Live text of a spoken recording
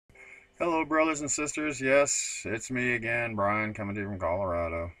Hello, brothers and sisters. Yes, it's me again, Brian, coming to you from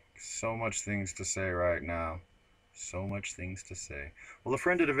Colorado. So much things to say right now. So much things to say. Well, a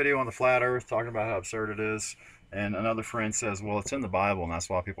friend did a video on the flat earth talking about how absurd it is. And another friend says, well, it's in the Bible, and that's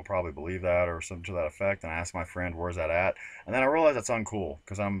why people probably believe that or something to that effect. And I asked my friend, where's that at? And then I realized that's uncool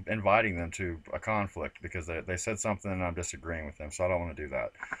because I'm inviting them to a conflict because they said something and I'm disagreeing with them. So I don't want to do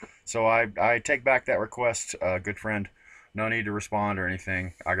that. So I take back that request, good friend. No need to respond or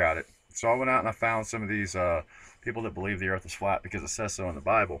anything. I got it. So I went out and I found some of these people that believe the earth is flat because it says so in the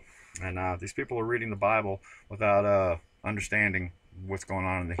Bible. And these people are reading the Bible without understanding what's going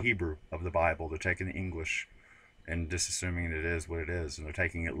on in the Hebrew of the Bible. They're taking the English and just assuming it is what it is. And they're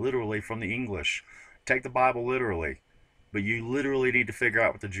taking it literally from the English. Take the Bible literally. But you literally need to figure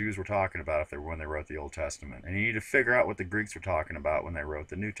out what the Jews were talking about when they wrote the Old Testament. And you need to figure out what the Greeks were talking about when they wrote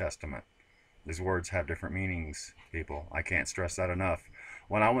the New Testament. These words have different meanings, people. I can't stress that enough.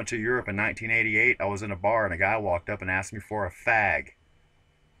 When I went to Europe in 1988, I was in a bar and a guy walked up and asked me for a fag.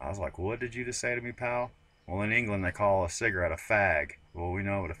 I was like, what did you just say to me, pal? Well, in England, they call a cigarette a fag. Well, we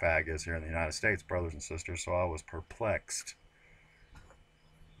know what a fag is here in the United States, brothers and sisters, so I was perplexed.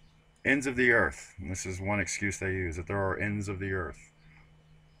 Ends of the earth. And this is one excuse they use, that there are ends of the earth.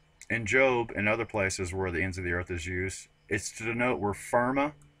 In Job and other places where the ends of the earth is used, it's to denote where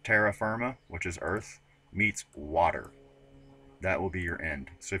firma, terra firma, which is earth, meets water. That will be your end.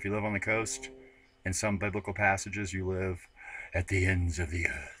 So if you live on the coast, in some biblical passages, you live at the ends of the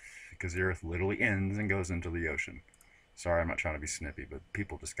earth because the earth literally ends and goes into the ocean. Sorry, I'm not trying to be snippy, but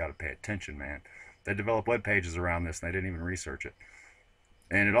people just got to pay attention, man. They developed web pages around this and they didn't even research it.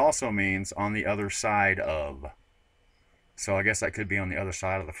 And it also means on the other side of. So I guess that could be on the other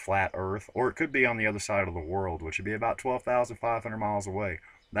side of the flat earth, or it could be on the other side of the world, which would be about 12,500 miles away.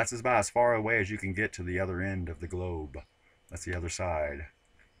 That's about as far away as you can get to the other end of the globe. That's the other side,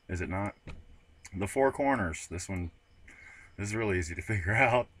 is it not? The four corners. This is really easy to figure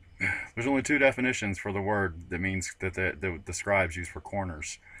out. There's only two definitions for the word that means that the scribes use for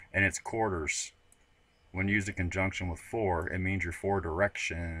corners, and it's quarters. When used in conjunction with four, it means your four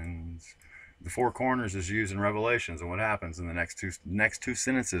directions. The four corners is used in Revelations, and what happens in the next two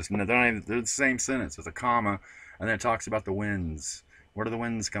sentences? No, they're the same sentence. It's a comma, and then it talks about the winds. Where do the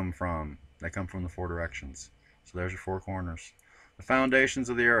winds come from? They come from the four directions. So there's your four corners. The foundations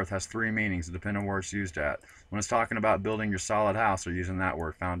of the earth has three meanings depending on where it's used at. When it's talking about building your solid house, they're using that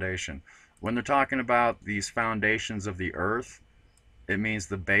word, foundation. When they're talking about these foundations of the earth, it means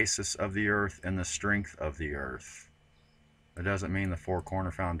the basis of the earth and the strength of the earth. It doesn't mean the four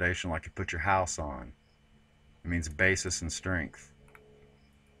corner foundation like you put your house on. It means basis and strength.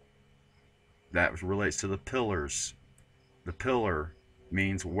 That relates to the pillars. The pillar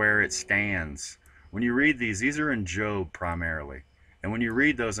means where it stands. When you read these are in Job primarily. And when you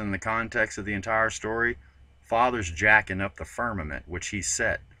read those in the context of the entire story, Father's jacking up the firmament, which he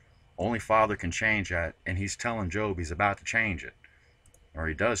set. Only Father can change that, and he's telling Job he's about to change it. Or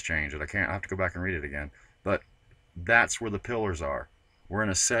he does change it. I have to go back and read it again. But that's where the pillars are. We're in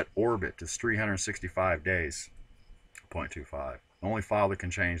a set orbit. It's 365 days. 0.25. Only Father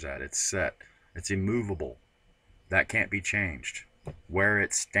can change that. It's set. It's immovable. That can't be changed. Where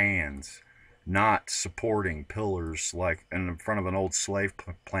it stands, not supporting pillars like in front of an old slave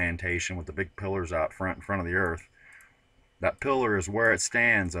plantation with the big pillars out front in front of the earth. That pillar is where it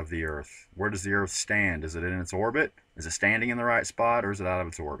stands of the earth. Where does the earth stand? Is it in its orbit? Is it standing in the right spot, or is it out of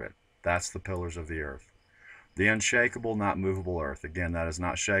its orbit? That's the pillars of the earth. The unshakable, not movable earth. Again, that is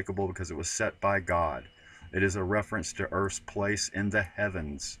not shakable because it was set by God. It is a reference to Earth's place in the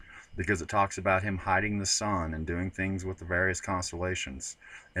heavens because it talks about him hiding the sun and doing things with the various constellations.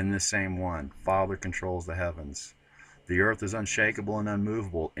 In the same one, Father controls the heavens. The earth is unshakable and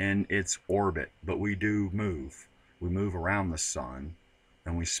unmovable in its orbit, but we do move. We move around the sun,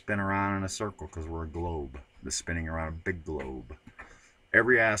 and we spin around in a circle because we're a globe that's spinning around a big globe.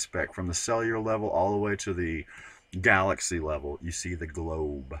 Every aspect, from the cellular level all the way to the galaxy level, you see the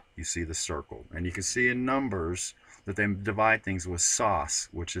globe, you see the circle. And you can see in numbers that they divide things with SOS,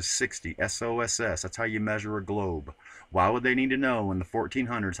 which is 60, SOSS. That's how you measure a globe. Why would they need to know in the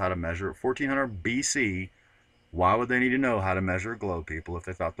 1400s how to measure it? 1400 BC, why would they need to know how to measure a globe, people, if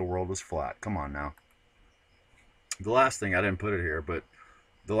they thought the world was flat? Come on now. The last thing, I didn't put it here, but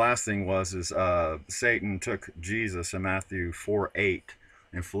the last thing is Satan took Jesus in Matthew 4:8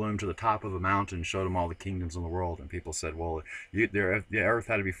 and flew him to the top of a mountain, showed him all the kingdoms of the world. And people said, well, the earth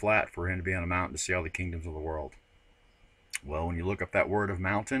had to be flat for him to be on a mountain to see all the kingdoms of the world. Well, when you look up that word of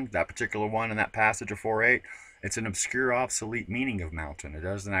mountain, that particular one in that passage of 4:8, it's an obscure, obsolete meaning of mountain. It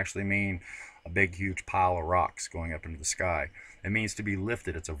doesn't actually mean a big, huge pile of rocks going up into the sky. It means to be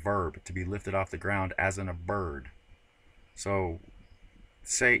lifted. It's a verb, to be lifted off the ground as in a bird. So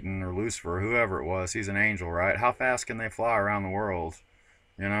Satan or Lucifer, whoever it was, he's an angel, right? How fast can they fly around the world?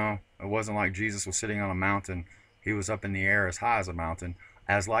 You know, it wasn't like Jesus was sitting on a mountain. He was up in the air as high as a mountain,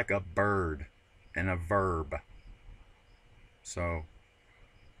 as like a bird, and a verb. So,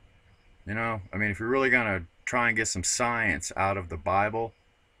 you know, I mean, if you're really going to try and get some science out of the Bible,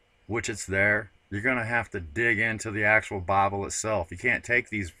 which it's there, you're going to have to dig into the actual Bible itself. You can't take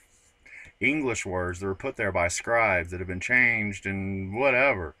these English words that were put there by scribes that have been changed and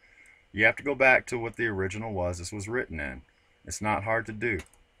whatever. You have to go back to what the original was this was written in. It's not hard to do.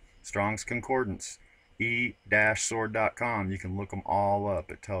 Strong's Concordance, e-sword.com. You can look them all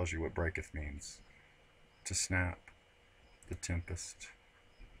up. It tells you what breaketh means. To snap, the tempest,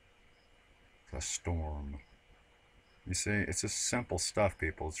 the storm. You see, it's just simple stuff,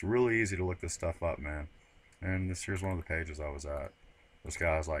 people. It's really easy to look this stuff up, man. And here's one of the pages I was at. This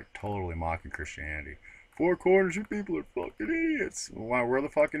guy's like totally mocking Christianity. Four quarters, you people are fucking idiots. Why, we're the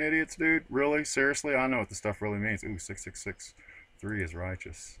fucking idiots, dude? Really? Seriously? I know what this stuff really means. Ooh, 666-3 is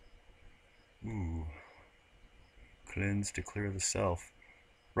righteous. Ooh. Cleanse to clear the self.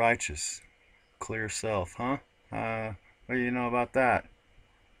 Righteous. Clear self, huh? What do you know about that?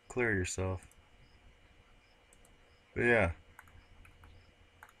 Clear yourself. But yeah.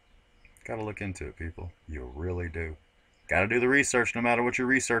 Gotta look into it, people. You really do. Gotta do the research no matter what you're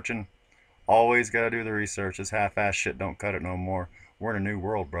researching. Always gotta do the research. This half-ass shit don't cut it no more. We're in a new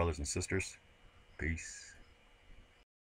world, brothers and sisters. Peace.